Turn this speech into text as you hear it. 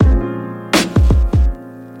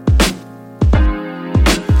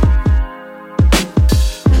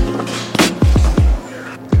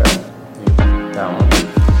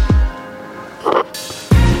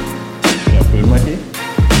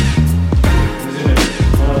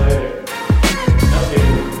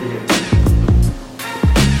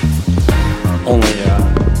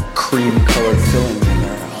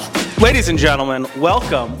Ladies and gentlemen,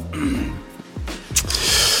 welcome.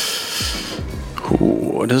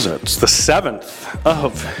 What is it? It's the 7th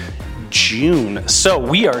of June. So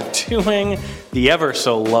we are doing the ever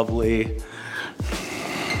so lovely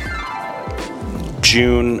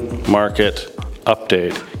June market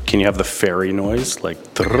update. Can you have the fairy noise? Like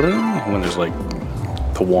when there's like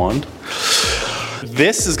the wand?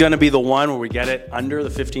 This is going to be the one where we get it under the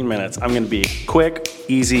 15 minutes. I'm going to be quick,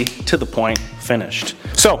 easy, to the point, finished.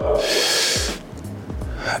 So,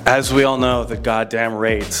 as we all know, the goddamn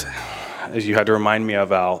rates, as you had to remind me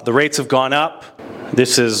of, Al, the rates have gone up.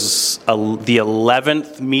 This is the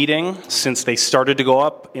 11th meeting since they started to go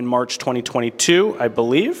up in March 2022, I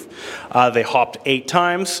believe. They hopped 8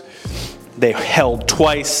 times. They held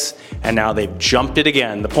twice. And now they've jumped it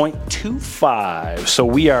again, the 0.25. So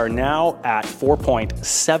we are now at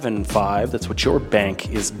 4.75. That's what your bank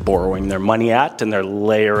is borrowing their money at, and they're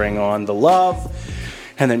layering on the love,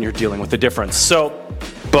 and then you're dealing with the difference. So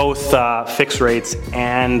both fixed rates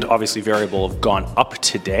and obviously variable have gone up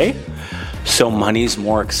today. So money's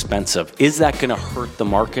more expensive. Is that going to hurt the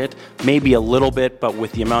market? Maybe a little bit, but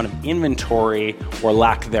with the amount of inventory or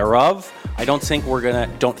lack thereof, I don't think we're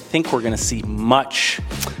gonna see much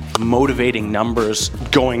motivating numbers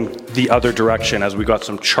going the other direction, as we got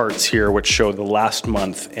some charts here which show the last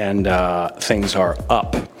month and things are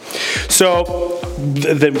up. So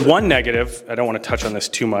the one negative, I don't want to touch on this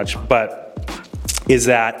too much, but is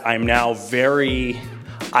that I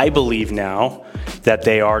believe now that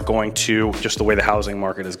they are going to, just the way the housing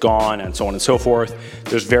market has gone and so on and so forth,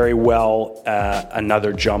 there's very well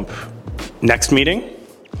another jump next meeting,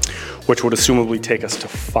 which would assumably take us to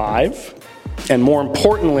 5. And more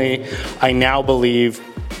importantly, I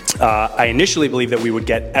initially believed that we would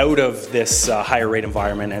get out of this higher rate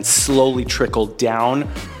environment and slowly trickle down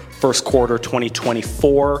first quarter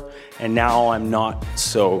 2024, and now I'm not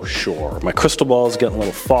so sure. My crystal ball is getting a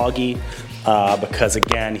little foggy because,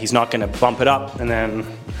 again, he's not going to bump it up and then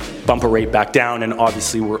bump a rate back down, and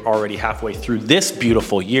obviously we're already halfway through this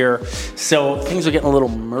beautiful year, so things are getting a little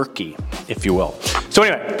murky, if you will. So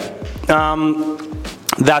anyway,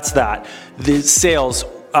 that's that. The sales,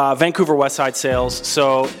 Vancouver West Side sales.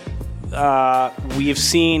 So we have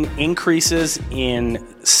seen increases in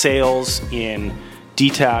sales in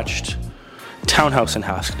detached, townhouse and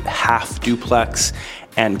half duplex,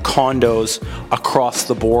 and condos across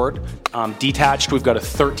the board. Detached, we've got a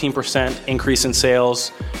 13% increase in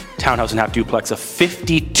sales. Townhouse and half duplex, a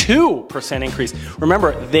 52% increase.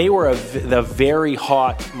 Remember, they were the very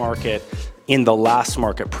hot market in the last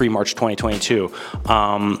market, pre-March 2022.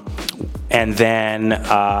 And then,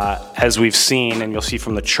 as we've seen, and you'll see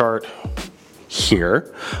from the chart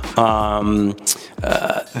here,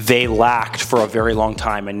 they lacked for a very long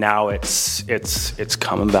time, and now it's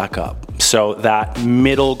coming back up. So that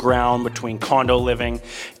middle ground between condo living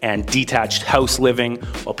and detached house living,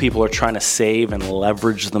 while people are trying to save and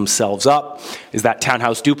leverage themselves up, is that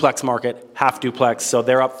townhouse duplex market, half duplex. So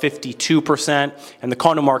they're up 52%, and the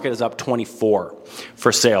condo market is up 24%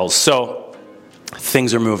 for sales. So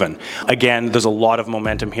things are moving. Again, there's a lot of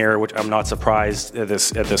momentum here, which I'm not surprised at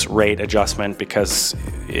this rate adjustment, because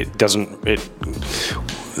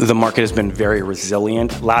the market has been very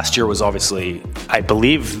resilient. Last year was obviously, I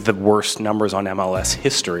believe, the worst numbers on MLS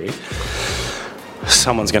history.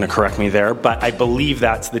 Someone's going to correct me there, but I believe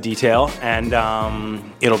that's the detail, and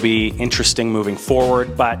it'll be interesting moving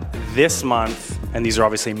forward. But this month, and these are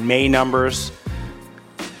obviously May numbers,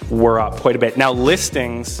 we're up quite a bit. Now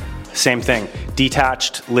listings, same thing.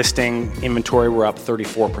 Detached listing inventory, we're up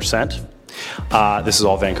 34%. This is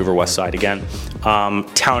all Vancouver West Side again.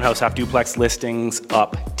 Townhouse half duplex listings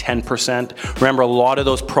up 10%. Remember, a lot of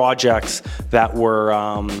those projects that were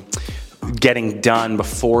getting done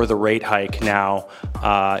before the rate hike, now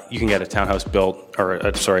you can get a townhouse built, or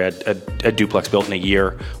a duplex built in a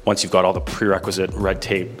year, once you've got all the prerequisite red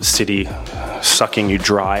tape, city sucking you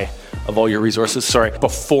dry of all your resources,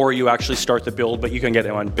 before you actually start the build, but you can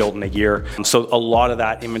get one built in a year. So a lot of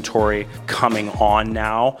that inventory coming on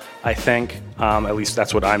now, I think, at least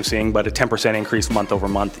that's what I'm seeing, but a 10% increase month over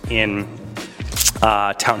month in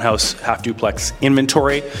townhouse half duplex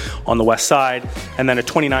inventory on the west side, and then a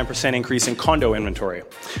 29% increase in condo inventory.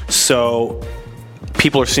 So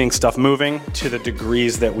people are seeing stuff moving to the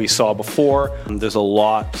degrees that we saw before. There's a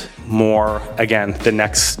lot more. Again, the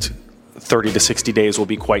next 30 to 60 days will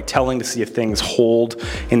be quite telling to see if things hold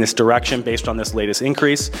in this direction based on this latest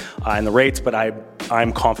increase in the rates, but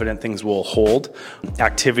I'm confident things will hold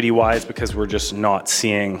activity-wise, because we're just not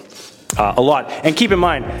seeing a lot. And keep in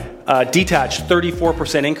mind, detached,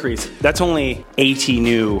 34% increase. That's only 80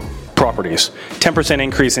 new properties. 10%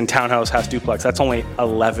 increase in townhouse, house, duplex, that's only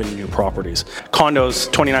 11 new properties. Condos,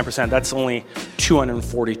 29%, that's only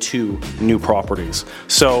 242 new properties.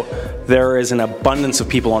 So there is an abundance of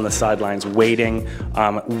people on the sidelines waiting,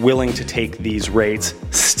 willing to take these rates,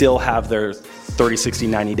 still have their 30, 60,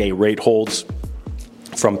 90-day rate holds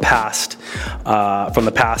from the past,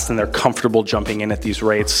 and they're comfortable jumping in at these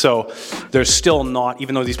rates. So there's still not,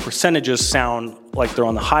 even though these percentages sound like they're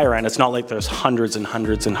on the higher end, it's not like there's hundreds and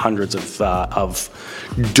hundreds and hundreds of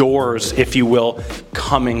doors, if you will,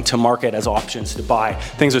 coming to market as options to buy.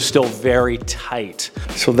 Things are still very tight.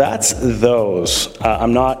 So that's those.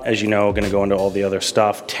 I'm not, as you know, going to go into all the other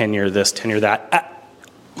stuff, tenure this, tenure that.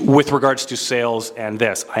 With regards to sales and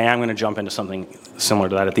this, I am going to jump into something similar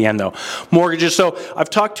to that at the end, though. Mortgages. So I've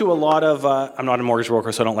talked to a lot of, I'm not a mortgage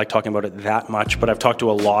broker, so I don't like talking about it that much, but I've talked to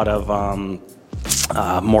a lot of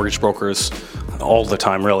mortgage brokers all the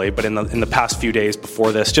time, really. But in the past few days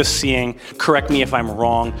before this, just seeing, correct me if I'm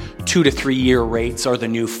wrong, 2 to 3 year rates are the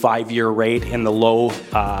new 5-year rate in the low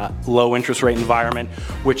interest rate environment,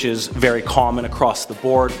 which is very common across the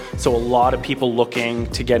board. So a lot of people looking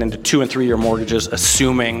to get into 2 and 3 year mortgages,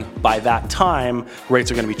 assuming by that time rates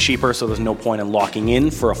are going to be cheaper. So there's no point in locking in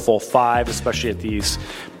for a full 5, especially at these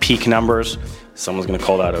peak numbers. Someone's going to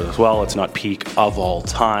call that out as well. It's not peak of all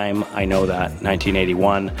time. I know that.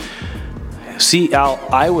 1981. See, Al,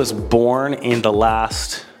 I was born in the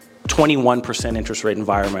last 21% interest rate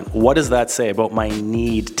environment. What does that say about my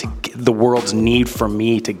need the world's need for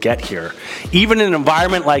me to get here? Even in an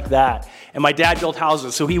environment like that. And my dad built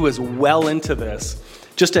houses, so he was well into this.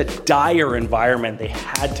 Just a dire environment. They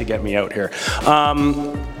had to get me out here.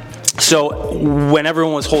 So when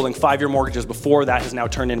everyone was holding 5-year mortgages before, that has now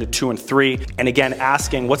turned into 2 and 3. And again,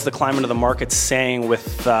 asking what's the climate of the market saying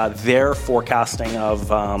with their forecasting of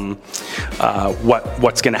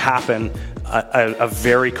what's going to happen. A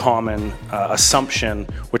very common assumption,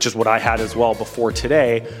 which is what I had as well before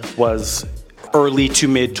today, was early to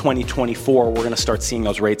mid 2024, we're going to start seeing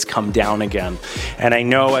those rates come down again. And I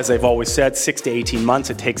know, as I've always said, 6 to 18 months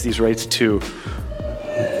it takes these rates to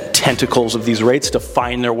tentacles of these rates to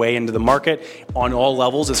find their way into the market on all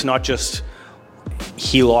levels. It's not just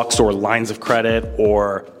HELOCs or lines of credit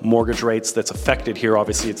or mortgage rates that's affected here.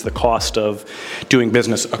 Obviously, it's the cost of doing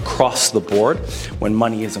business across the board when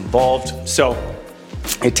money is involved. So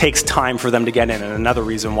it takes time for them to get in. And another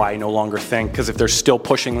reason why I no longer think, because if they're still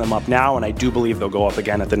pushing them up now, and I do believe they'll go up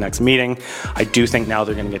again at the next meeting, I do think now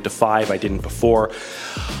they're going to get to 5. I didn't before.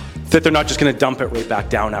 That they're not just going to dump it right back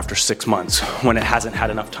down after 6 months when it hasn't had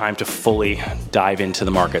enough time to fully dive into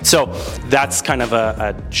the market. So that's kind of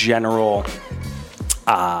a general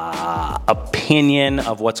opinion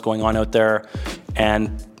of what's going on out there.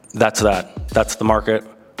 And that's that. That's the market.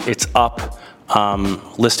 It's up.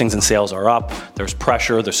 Listings and sales are up. There's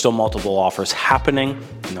pressure. There's still multiple offers happening.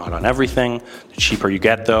 Not on everything. The cheaper you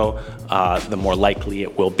get, though, the more likely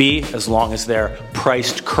it will be, as long as they're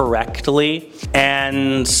priced correctly.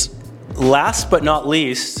 And last but not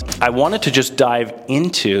least, I wanted to just dive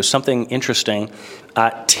into something interesting,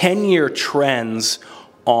 10-year trends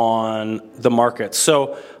on the market.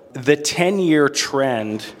 So the 10-year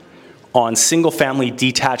trend on single-family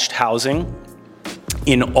detached housing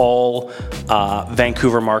in all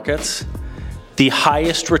Vancouver markets, the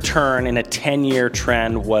highest return in a 10-year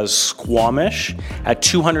trend was Squamish at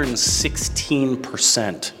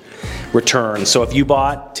 216% return. So if you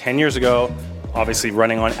bought 10 years ago, obviously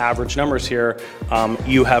running on average numbers here,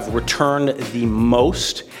 you have returned the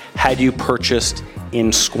most had you purchased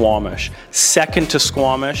in Squamish. Second to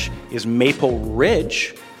Squamish is Maple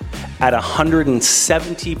Ridge at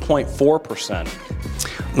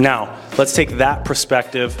 170.4%. Now, let's take that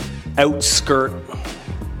perspective, outskirt,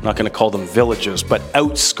 I'm not going to call them villages, but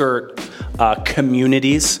outskirt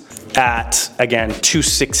communities at, again,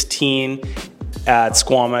 216 at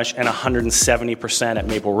Squamish and 170% at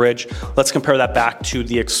Maple Ridge. Let's compare that back to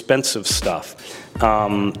the expensive stuff.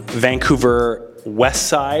 Vancouver West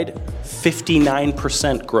Side,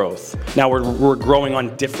 59% growth. Now we're growing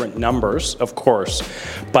on different numbers, of course,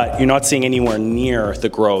 but you're not seeing anywhere near the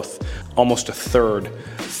growth, almost a third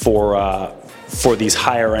for these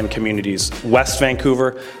higher end communities. West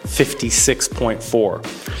Vancouver,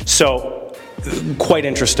 56.4. So quite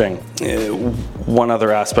interesting. One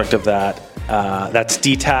other aspect of that, that's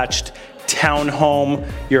detached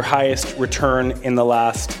townhome. Your highest return in the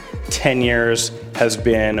last 10 years has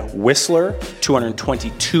been Whistler,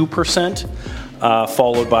 222%,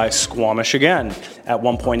 followed by Squamish again at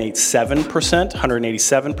 1.87%,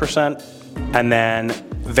 187%, and then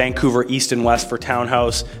Vancouver East and West for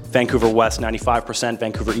townhouse, Vancouver West 95%,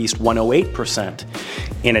 Vancouver East 108%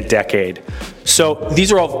 in a decade. So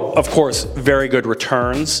these are all, of course, very good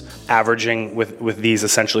returns, averaging with these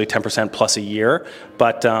essentially 10% plus a year.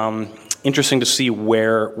 But interesting to see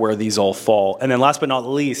where these all fall. And then last but not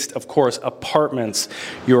least, of course, apartments.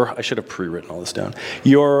 I should have pre-written all this down.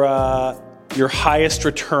 Your highest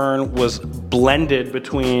return was blended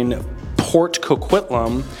between Port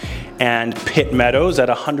Coquitlam and Pitt Meadows at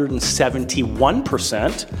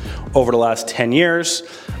 171% over the last 10 years,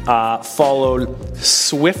 followed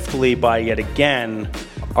swiftly by, yet again,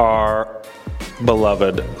 our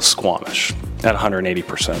beloved Squamish at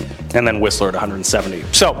 180%, and then Whistler at 170.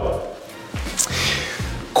 So,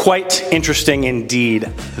 quite interesting indeed.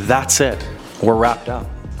 That's it. We're wrapped up.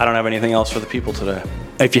 I don't have anything else for the people today.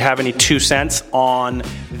 If you have any 2 cents on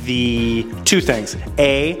the 2 things.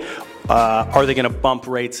 A, are they going to bump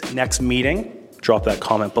rates next meeting? Drop that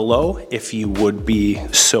comment below if you would be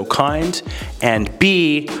so kind. And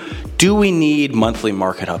B, do we need monthly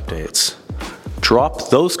market updates? Drop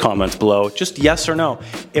those comments below, just yes or no.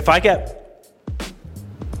 If I get,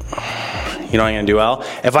 you know what I'm going to do, Al?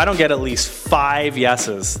 If I don't get at least 5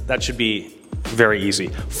 yeses, that should be very easy.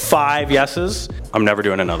 5 yeses, I'm never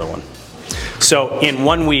doing another one. So in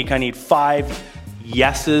 1 week, I need 5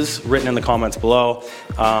 yeses written in the comments below.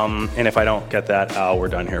 And if I don't get that, we're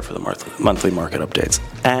done here for the monthly market updates.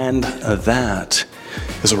 And that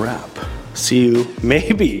is a wrap. See you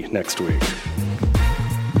maybe next week.